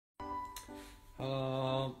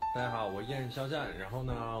Hello，大家好，我依然是肖战。然后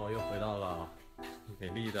呢，我又回到了美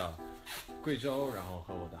丽的贵州，然后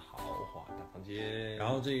和我的豪华大房间。然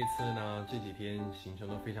后这一次呢，这几天行程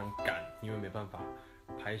都非常赶，因为没办法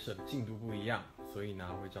拍摄的进度不一样，所以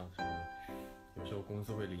呢会造成有时候公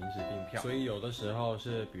司会临时订票，所以有的时候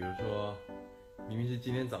是比如说明明是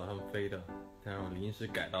今天早上飞的，然后临时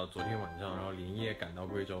改到昨天晚上，然后连夜赶到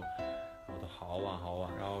贵州。搞得好晚好晚，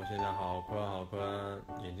然后现在好困，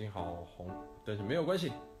眼睛好红，但是没有关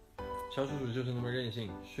系，肖叔叔就是那么任性，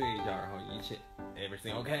睡一觉，然后一切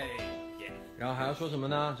everything OK，yeah. 然后还要说什么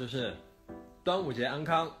呢？就是端午节安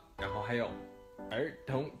康，然后还有儿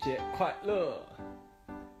童节快乐，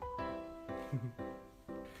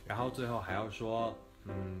然后最后还要说，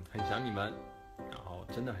很想你们，然后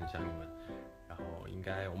真的很想你们，然后应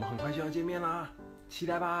该我们很快就要见面啦，期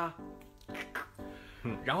待吧。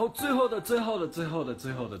然后最后，然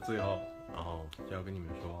后就要跟你们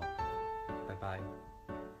说拜拜，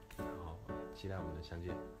然后期待我们的相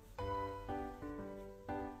见。